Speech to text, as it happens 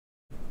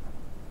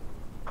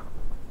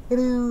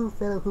Hello,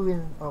 fellow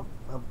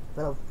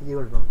fellow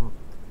viewers.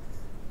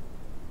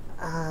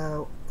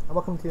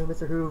 Welcome to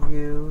Mr.Who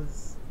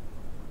Reviews.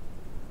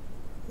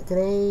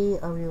 Today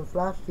I'm reviewing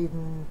Flash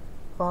Season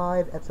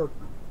 5, Episode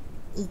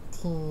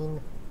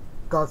 18,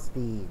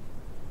 Godspeed.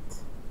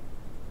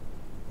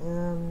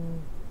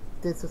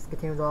 This just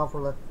continues on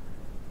from the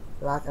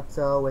last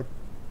episode with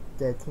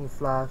the Team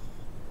Flash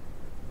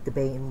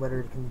debating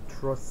whether they can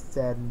trust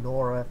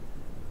Nora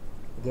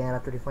again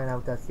after they find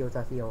out that she was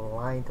actually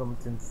lying to them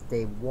since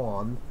day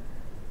one.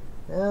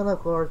 And of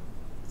course,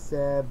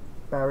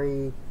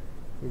 Barry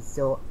is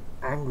still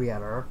angry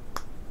at her.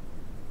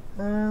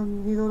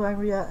 And he's also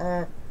angry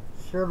at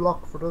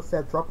Sherlock for just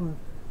dropping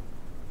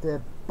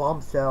the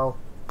bombshell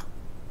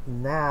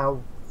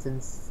now,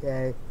 since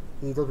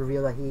he does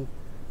reveal that he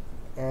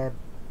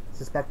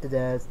suspected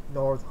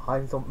Nora was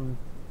hiding something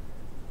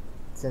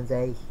since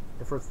the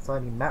first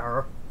time he met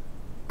her.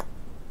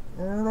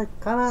 And I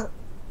kind of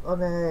on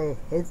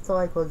his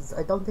side, because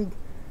I don't think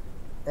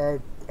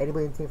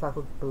anybody in Team Flash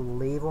would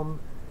believe him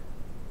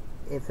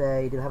if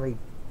he didn't have any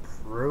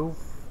proof,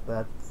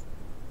 but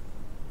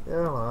I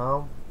don't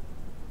know.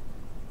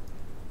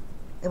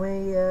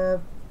 Anyway,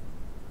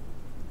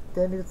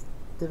 then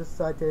they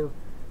decide to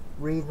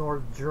read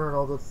Nora's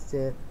journal just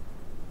to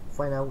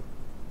find out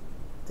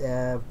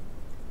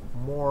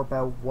more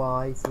about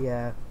why she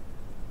got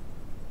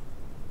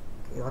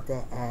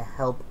the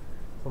help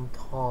from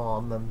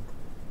Tom. And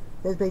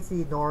this is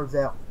basically Nora's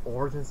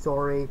origin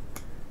story,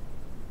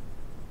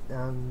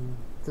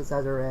 just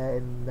has her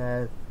in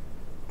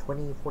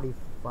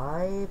 2045,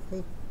 I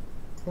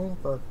think,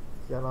 but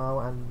you know,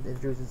 and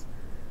introduces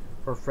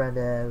her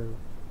friend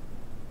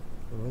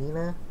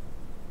Lena.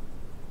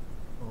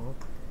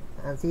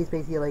 And she's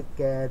basically like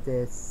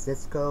the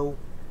Cisco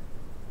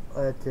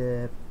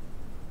to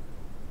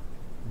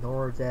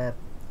Nora's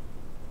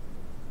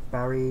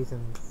Barry's,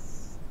 and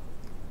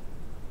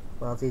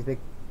well, she's big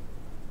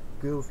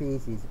goofy,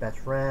 she's the best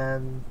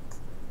friend.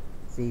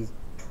 She's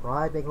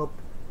tried making up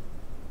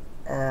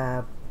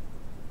a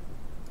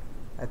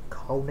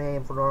code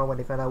name for Nora when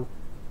they found out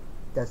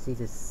that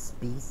she's a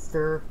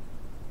speedster.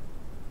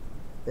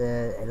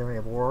 It doesn't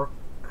really work.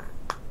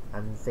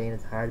 I'm saying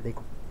it's hard to make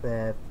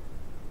up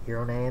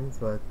hero names,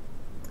 but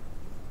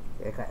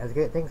I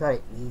think it's not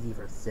easy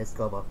for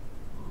Cisco. But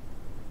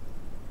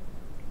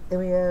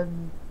anyway,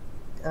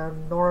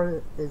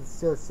 Nora is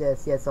still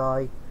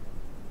CSI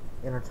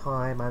in her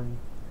time, and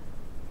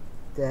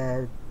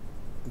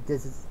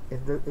this is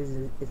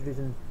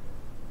introducing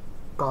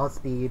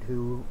Godspeed,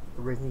 who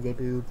originally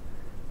debuted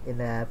in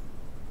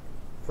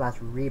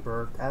Flash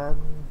Rebirth, and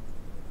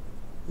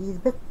he's a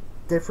bit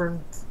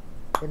different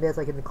in this.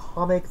 Like in the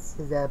comics,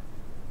 his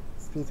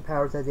speedster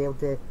powers is able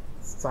to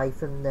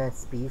siphon the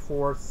Speed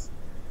Force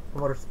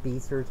from other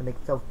speedsters to make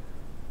himself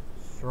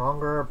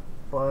stronger.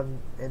 But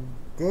in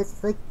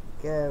this, like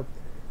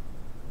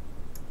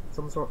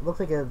some sort, looks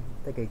like a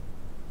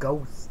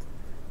ghost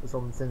or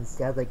something, since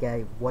he has like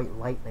a white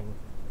lightning.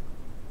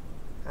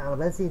 And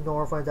eventually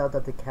Nora finds out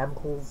that the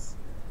chemicals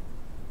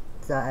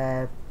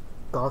that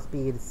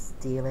Godspeed is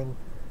stealing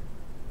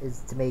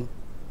is to make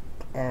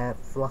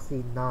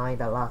Velocity 9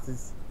 that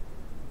lasts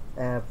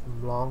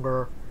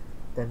longer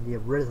than the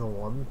original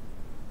one.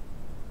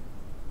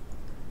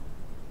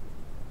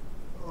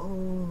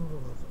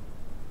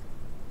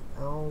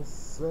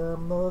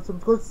 Some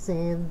good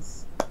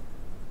scenes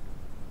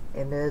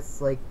in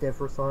this, like the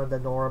first time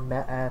that Nora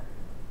met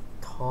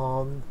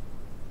Tom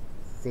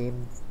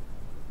seems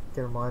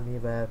to remind me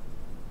of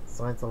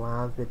Science of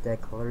Land with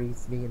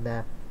Clarice being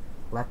the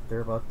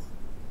Lecter, but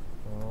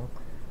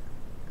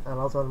and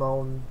also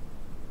known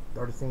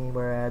the scene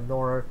where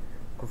Nora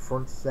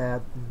confronts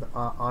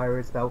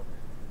Iris about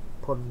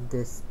putting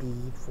the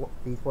Speed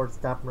Force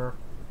dampener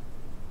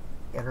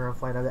in her, and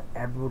find out that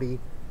everybody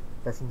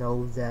that she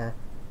knows,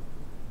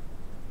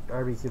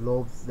 everybody she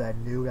loves,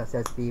 knew that she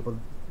has Speed, but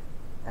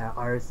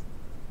Iris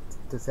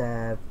just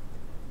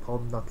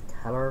told him not to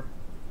tell her.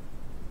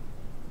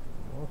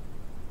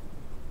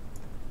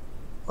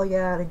 Oh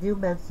yeah, and I do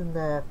mention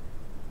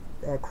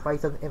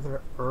Crisis on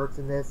Infinite Earths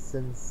in this,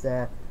 since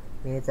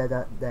Mina said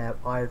that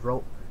I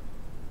wrote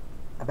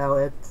about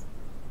it.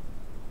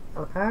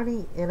 And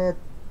apparently in it,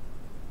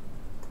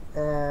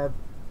 the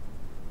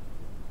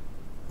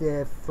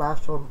Flash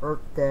from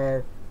Earth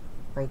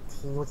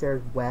 19 was there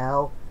as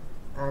well,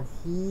 and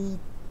he,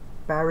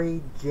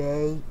 Barry,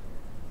 Jay,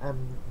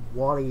 and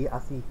Wally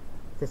actually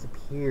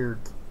disappeared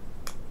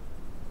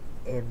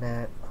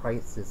in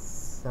Crisis.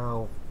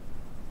 So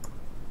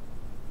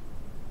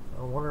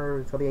I wonder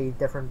if it's gonna be any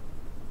different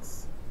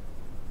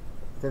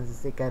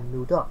since it got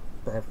moved up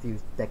a few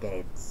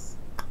decades.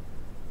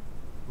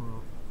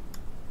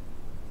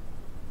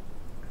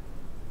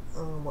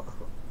 What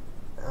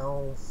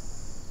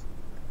else?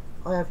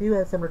 I have a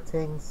few similar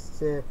things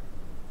to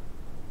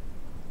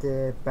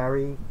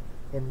Barry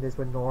in this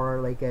with Nora,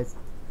 like as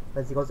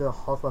he goes to the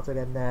hospital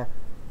again,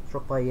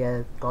 struck by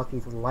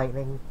Godspeed's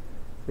lightning.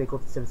 So he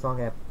goes to the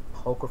song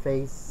Poker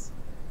Face.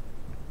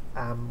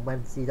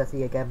 When she's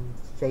actually again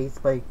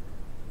chased by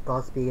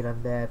Godspeed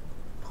and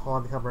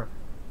Tom to come her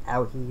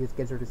out, he just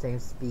gives her the same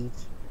speech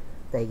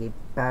they gave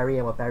Barry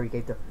and what Barry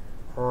gave to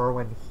her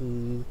when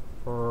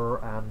her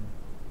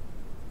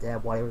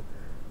while they were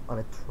on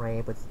a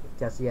train, but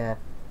just the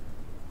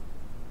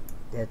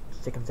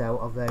chickens out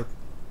of the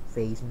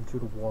facing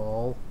through the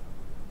wall.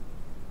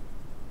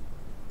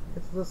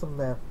 It's just some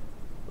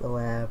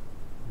little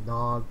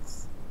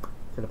nods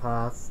to the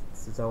past,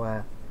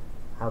 so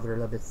how they're a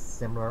little bit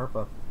similar,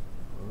 but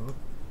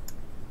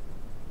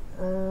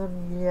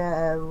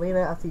yeah,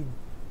 Lena actually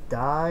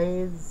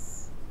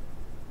dies.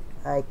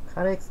 I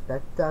kind of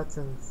expect that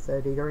since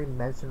they already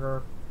mentioned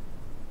her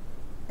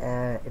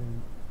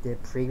in the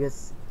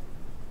previous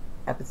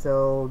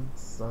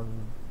episodes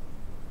and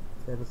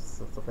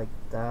stuff like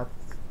that.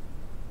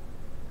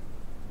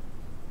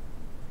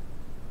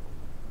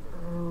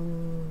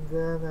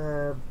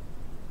 Then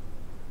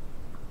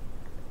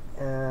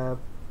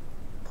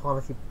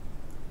Thomas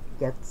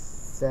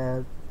gets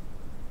in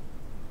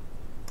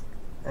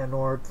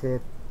order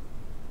to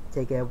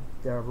take out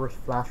the reverse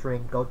flash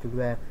ring, go to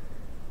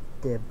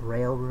the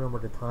braille room or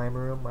the time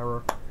room,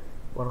 whatever you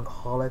want to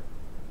call it.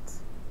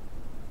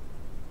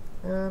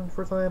 And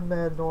first time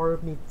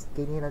Nora meets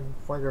Gideon and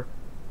finds her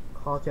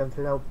costume, and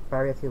turns out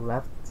Barry actually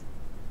left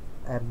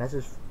a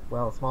message,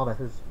 well, a small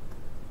message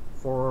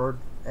for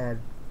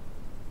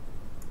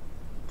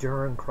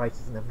during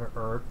Crisis on Infinite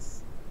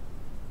Earths.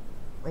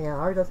 Yeah, I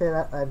already say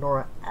that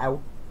Nora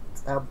out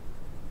at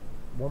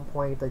one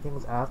point. I think it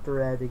was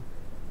after they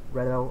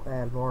read out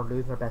Nora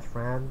losing her best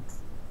friend.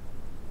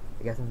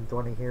 I guess I'm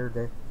going to hear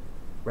the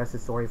rest of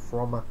the story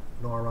from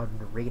Nora rather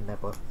than reading it,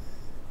 but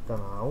don't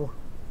know.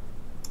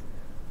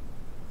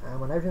 And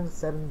when everything's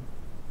said and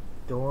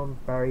done,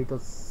 Barry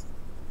does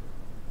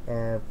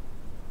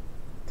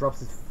drops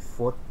his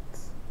foot,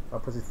 or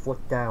puts his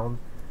foot down,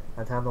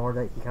 and tells Nora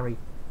that he can't really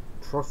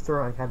trust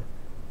her and can't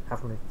have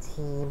her on a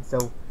team,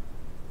 so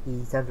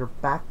he sends her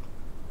back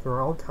to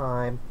her own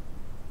time,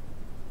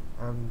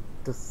 and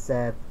just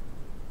saying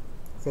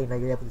that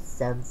you're able to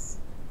sense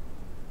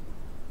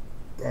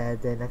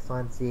the next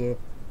time to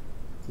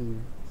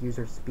use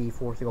her speed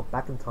force to go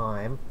back in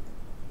time.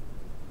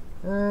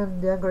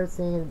 And the end credit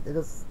scene is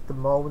just the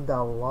moment that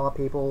a lot of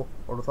people,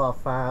 or a lot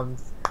of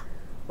fans,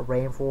 were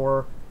waiting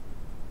for,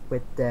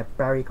 with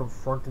Barry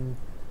confronting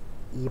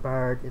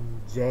Ebert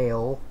in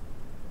jail.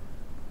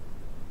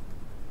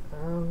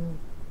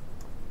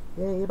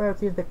 Yeah, Ebert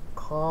seems a bit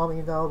calm,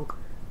 even though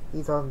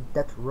he's on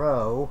death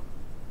row.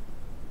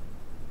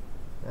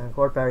 And of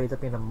course, Barry is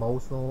being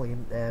emotional.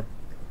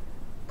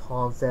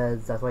 Tom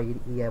says that's why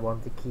he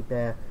wanted to keep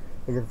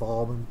his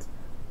involvement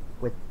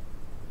with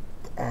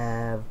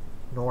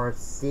Nora's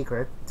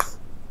secret.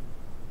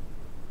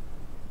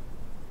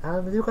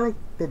 And I do kind of like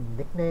the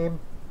nickname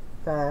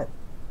that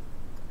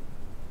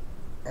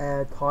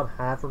Todd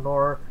had for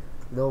Nora,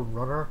 Little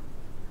Runner.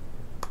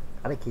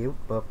 Kinda cute,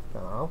 but I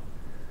don't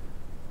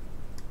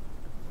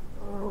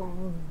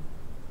know.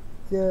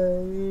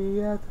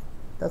 Yeah,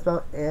 that's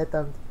about it.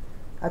 And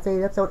I'd say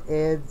the episode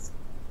is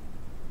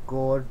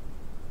good.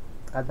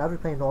 And now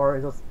playing Nora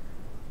is just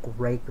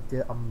great with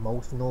the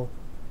emotional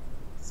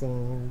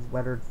scenes,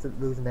 whether it's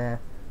losing a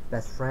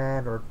best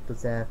friend or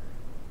just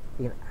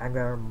being angry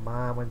at her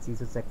mom when she's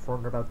just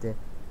confronting her about the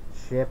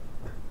ship,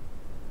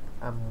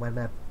 and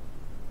when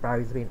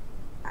Barry's being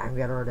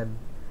angry at her, then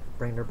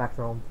bringing her back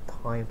to her own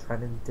time,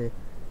 trying to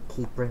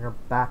keep bringing her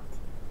back.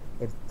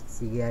 If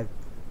she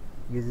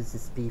uses the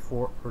speed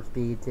for her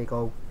speed to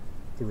go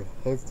to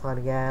his time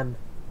again.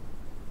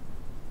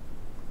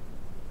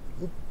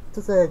 It's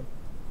just a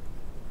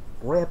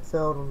great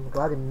episode. I'm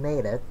glad they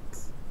made it.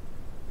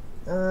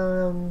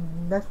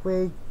 Next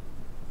week,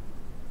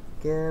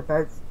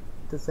 Barry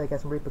just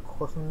get some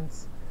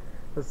repercussions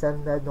for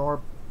sending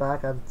Nora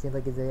back, and it seems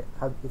like his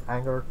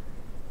anger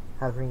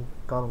hasn't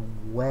gone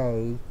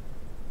away.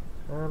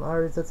 I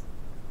was just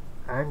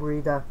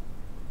angry that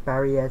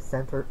Barry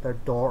sent their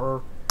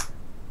daughter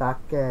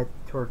back to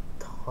her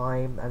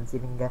time, and she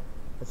didn't get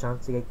a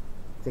chance to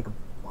say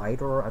goodbye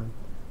to her, and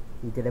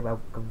he did it by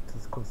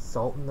just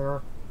consulting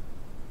her.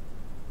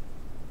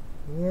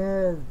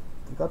 Yeah,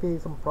 there got to be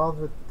some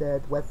problems with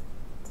the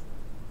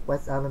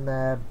West Allen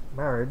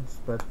marriage,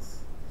 but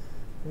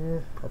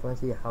I just want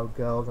to see how it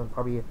goes, and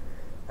probably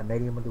a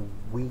medium of the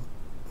week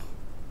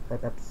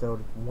type episode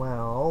as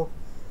well.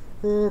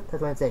 That's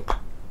what I say.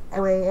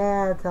 Anyway,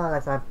 until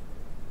next time,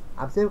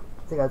 I'm Sue.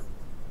 See you guys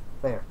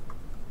later.